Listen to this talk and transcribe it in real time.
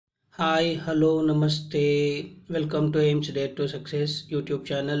Hi hello నమస్తే welcome to AIIMS dare to success YouTube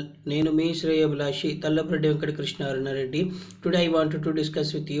channel. నేను మీ శ్రేయోభిలాషి తల్లపరెడ్డి Venkata Krishna Reddy. Today I wanted to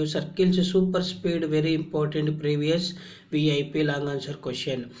discuss with you circles super speed very important previous VIP long answer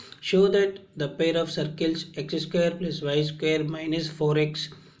question. Show that the pair of circles x² + y² - 4x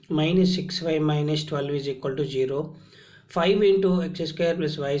 - 6y - 12 is equal to 0. 5 into x²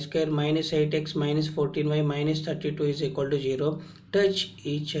 + y² - 8x - 14y - 32 is equal to 0. Touch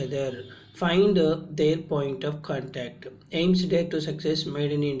each other. Find their point of contact. Aims Dare to Success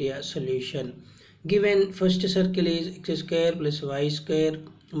Made in India solution. Given first circle is x² + y²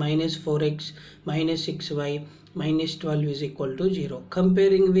 - 4x - 6y - 12 is equal to 0.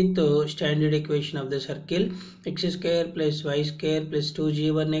 Comparing with the standard equation of the circle x² + y² +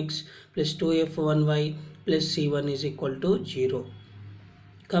 2g1x + 2f1y plus c1 is equal to 0.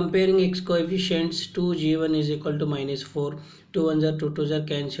 Comparing x coefficients, 2g1 is equal to -4, 2 1s are 2 2s are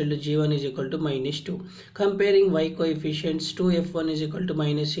cancelled, g1 is equal to -2. Comparing y coefficients, 2f1 is equal to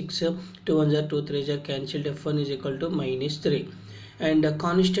 -6, 2 1s are 2 3s are cancelled, f1 is equal to -3. And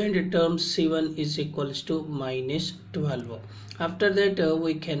constant terms c1 is equals to -12. After that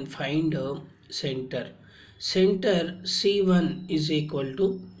we can find center. Center C1 is equal to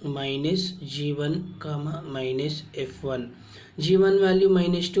 -g1, -f1. G1 value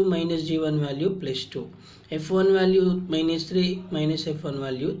 -2 minus G1 value +2. F1 value -3 minus F1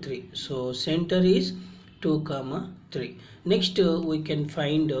 value 3. So center is 2, 3. Next we can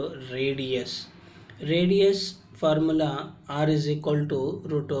find radius. Radius formula R is equal to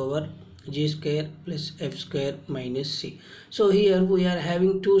 √g² + f² - c. So here we are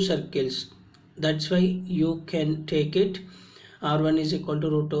having two circles. That's why you can take it. R1 is equal to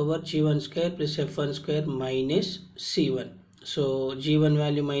 √g1² + f1² - c1. So g1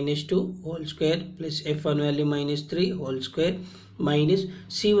 value -2 whole square plus f1 value -3 whole square minus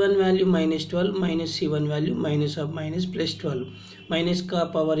c1 value -12 minus c1 value -12. Minus ka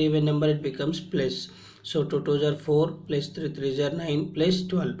power even number, it becomes plus. So 2 2s are 4 plus 3 3s are 9 plus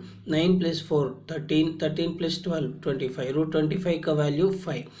 12. 9 plus 4 13, 13 plus 12 25. √25 ka value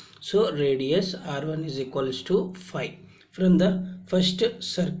 5. So radius R1 is equals to 5 from the first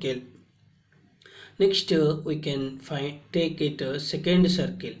circle. Next we can take it second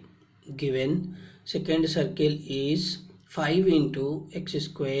circle. Given second circle is 5 into x² +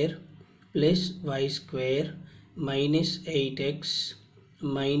 y² - 8x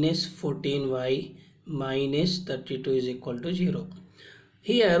 - 14y - 32 is equal to 0.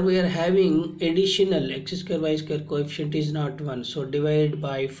 Here we are having additional x² y² coefficient is not 1, so divide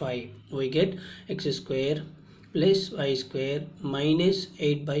by 5 we get x² + y² -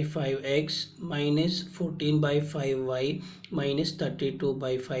 8/5x - 14/5y -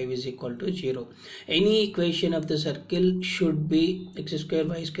 32/5 is equal to 0. Any equation of the circle should be x²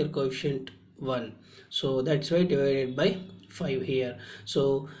 y² coefficient 1, so that's why divided by 5 here. So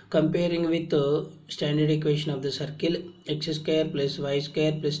comparing with the standard equation of the circle x² + y²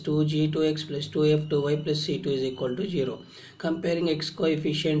 + 2g2x + 2f2y + c2 is equal to 0. Comparing x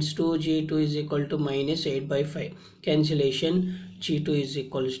coefficients, 2g2 is equal to -8/5. Cancellation, g2 is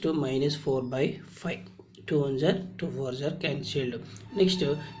equals to -4/5. 2 1s are 2 4s are cancelled. Next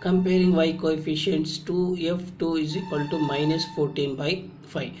comparing y coefficients, 2f2 is equal to -14/5.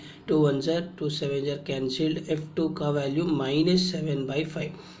 2 1s are 2 7s are cancelled, f2 ka value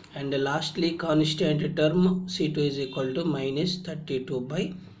 -7/5. And lastly constant term c2 is equal to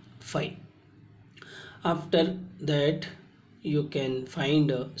 -32/5. After that you can find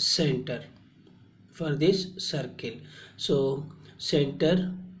a center for this circle. So center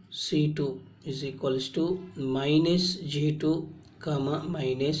c2 is equals to -g2,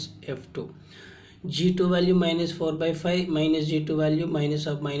 -f2. g2 value -4/5 minus g2 value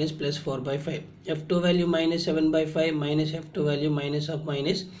 +4/5. f2 value -7/5 minus f2 value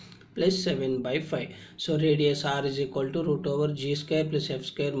 +7/5. So radius R is equal to √g² + f²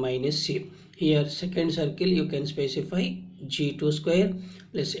 - c. Here second circle you can specify g2²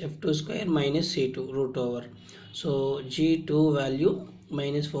 + f2² - c2 √. So g2 value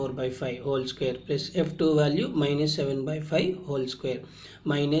 -4/5 whole square plus f2 value -7/5 whole square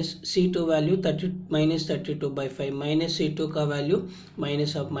minus c2 value -32/5 minus c2 ka value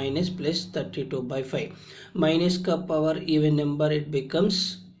 +32/5 minus ka power even number, it becomes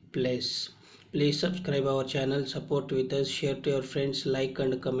plus. Please subscribe our channel, support with us, share to your friends, like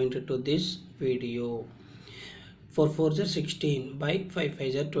and comment to this video. 4 4s are 16 by 5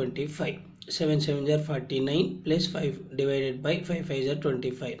 5s are 25. 7 7s are 49 plus 5 divided by 5 5s are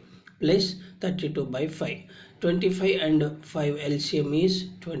 25 plus 32/5. 25 and 5 LCM is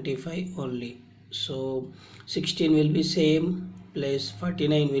 25 only. So 16 will be same, plus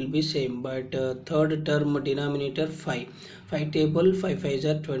 49 will be same, but third term denominator 5. 5 table 5 5s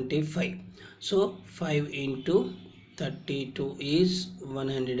are 25. So 5 into 32 is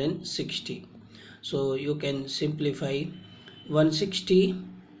 160. So you can simplify 160,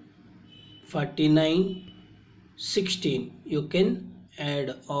 49, 16. You can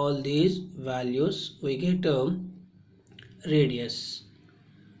add all these values. We get a radius.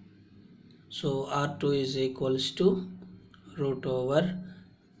 So R2 is equals to root over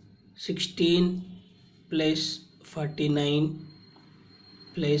 16 plus 49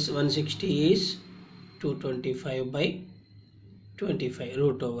 plus 160 is 225 by 25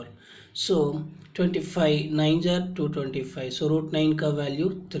 root over. So 25 9s are 225. So root 9 ka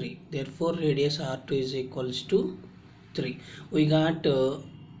value 3. Therefore radius R2 is equals to 3. We got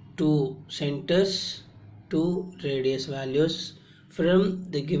two centers, two radius values from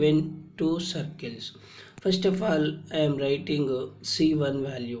the given two circles. First of all, I am writing C1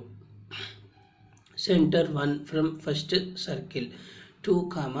 value. Center 1 from first circle 2,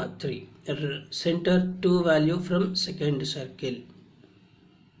 3. Center 2 value from second circle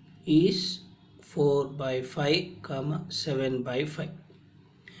is 4 by 5, 7 by 5.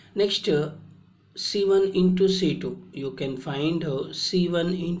 Next C1 into C2. You can find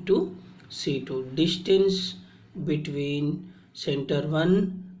C1 into C2. Distance between center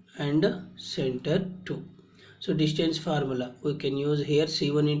 1 and center 2. So distance formula we can use here.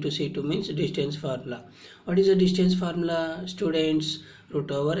 C1 into C2 means distance formula. What is the distance formula, students? Root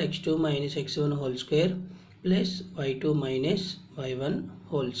over x2 minus x1 whole square plus y2 minus y1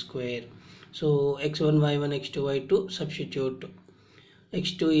 whole square. So x1 y1 x2 y2 substitute.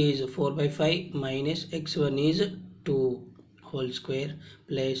 x2 is 4 by 5 minus x1 is 2 whole square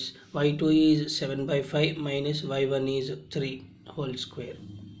plus y2 is 7 by 5 minus y1 is 3 whole square.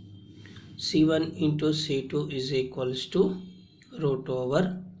 C1 into C2 is equals to root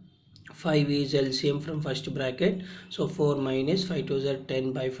over 5 is LCM from first bracket. So 4 minus 5 2s are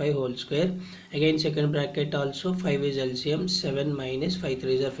 10 by 5 whole square. Again second bracket also 5 is LCM. 7 minus 5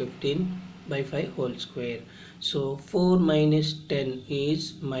 3s are 15 by 5 whole square. So 4 minus 10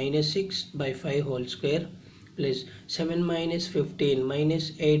 is minus 6 by 5 whole square plus 7 minus 15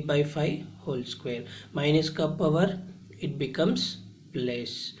 minus 8 by 5 whole square. Minus ka power it becomes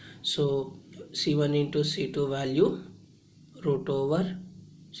plus. So C1 into C2 value root over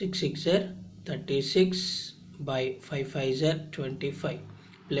 6 6 are 36 by 5 5 are 25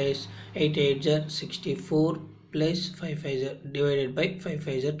 plus 8 8 are 64 plus 5 5 are divided by 5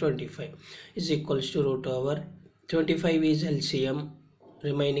 5 are 25 is equals to root over 25 is LCM.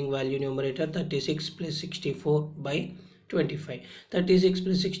 Remaining value numerator 36 plus 64 by 25. 36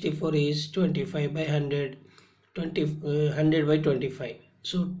 plus 64 is 25 by 100. 100 by 25.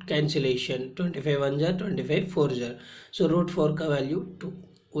 So cancellation 25 1s are 25 4s are. So root 4 ka value 2.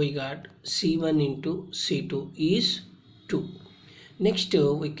 We got C1 into C2 is 2. Next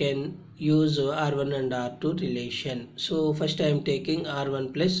we can use R1 and R2 relation. So first I am taking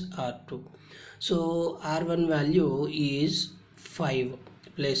R1 plus R2. So R1 value is 5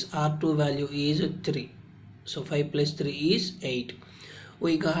 plus R2 value is 3. So 5 plus 3 is 8.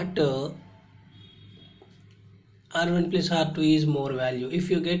 We got R1 plus R2 is more value. If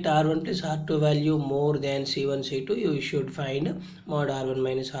you get R1 plus R2 value more than C1 C2, you should find mod R1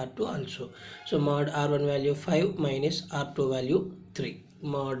 minus R2 also. So mod R1 value 5 minus R2 value 3.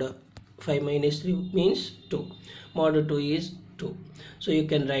 Mod 5 minus 3 means 2. Mod 2 is 2. So you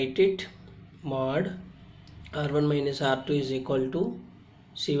can write it mod R1 minus R2 is equal to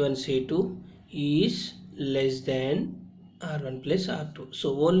C1 C2 is less than R1 plus R2.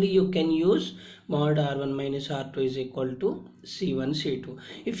 So only you can use mod R1 minus R2 is equal to C1 C2.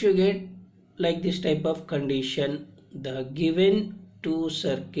 If you get like this type of condition, the given two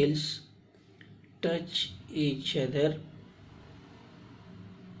circles touch each other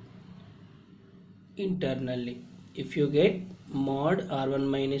internally. If you get mod R1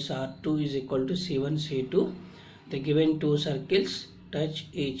 minus R2 is equal to C1 C2, the given two circles touch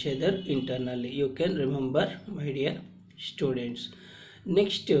each other internally. You can remember, my dear students.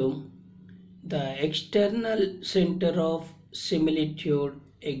 Next, the external center of similitude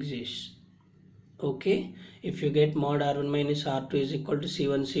exists. Okay, if you get mod R1 minus R2 is equal to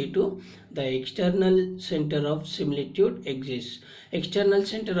C1 C2, the external center of similitude exists. External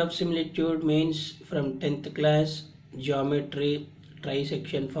center of similitude means from 10th class geometry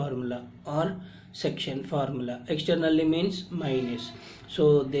trisection formula or section formula. Externally means minus.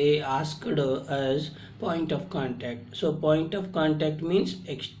 So they asked us point of contact. So point of contact means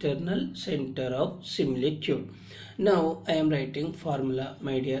external center of similitude. Now I am writing formula,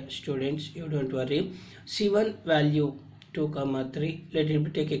 my dear students. You don't worry. C1 value 2 comma 3. Let it be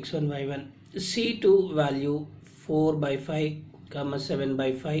take x1 y1. C2 value 4 by 5 comma 7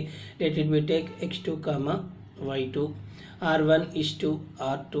 by 5. Let it be take x2 comma y2. R1 is to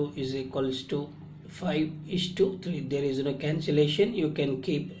R2 is equals to 5 is to 3. There is no cancellation. You can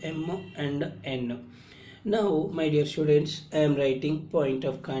keep M and N. Now my dear students, I am writing point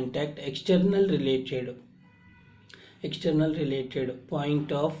of contact external related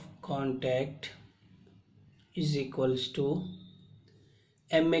point of contact is equals to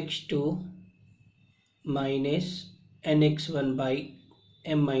mx2 minus nx1 by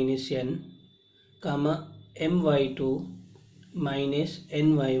m minus n comma my2 minus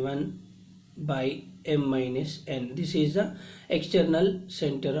ny1 by m minus n. This is the external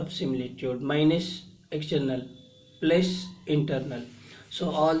center of similitude. Minus external plus internal.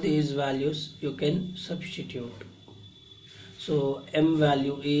 So all these values you can substitute. So m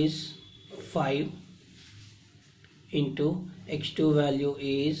value is 5 into x2 value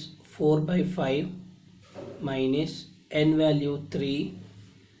is 4 by 5 minus n value 3,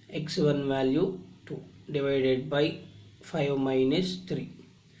 x1 value 2 divided by 5 minus 3,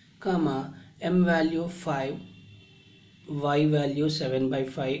 comma m value 5, y value 7 by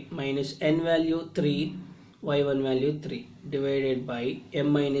 5 minus n value 3, y1 value 3 divided by m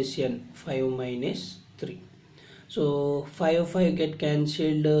minus n, 5 minus 3. So 5 get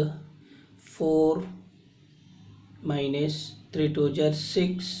cancelled, 4 minus 3 2 are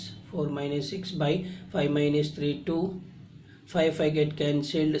 6, 4 minus 6 by 5 minus 3 2, 5 get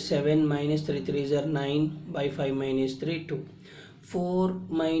cancelled, 7 minus 3 3 are 9 by 5 minus 3 2, 4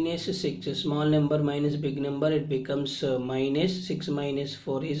 minus 6, small number minus big number, it becomes minus 6 minus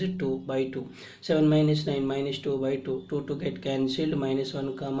 4 is 2 by 2, 7 minus 9 minus 2 by 2, 2 to get cancelled, minus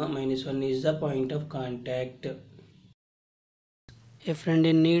 1 comma minus 1 is the point of contact. A friend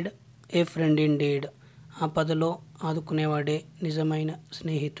in need, a friend indeed. ఆపదలో ఆదుకునేవాడే నిజమైన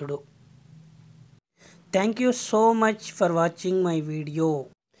స్నేహితుడు. Thank you so much for watching my video.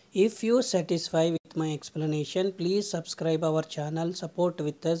 If you satisfied with my explanation, please subscribe our channel, support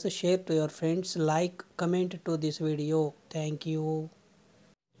with us, share to your friends, like, comment to this video. Thank you.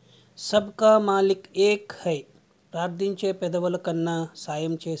 सबका मालिक एक है. ప్రార్థించే పెదవుల కన్నా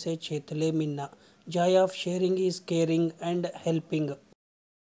సాయం చేసే చేతులే మిన్న. Joy of sharing is caring and helping.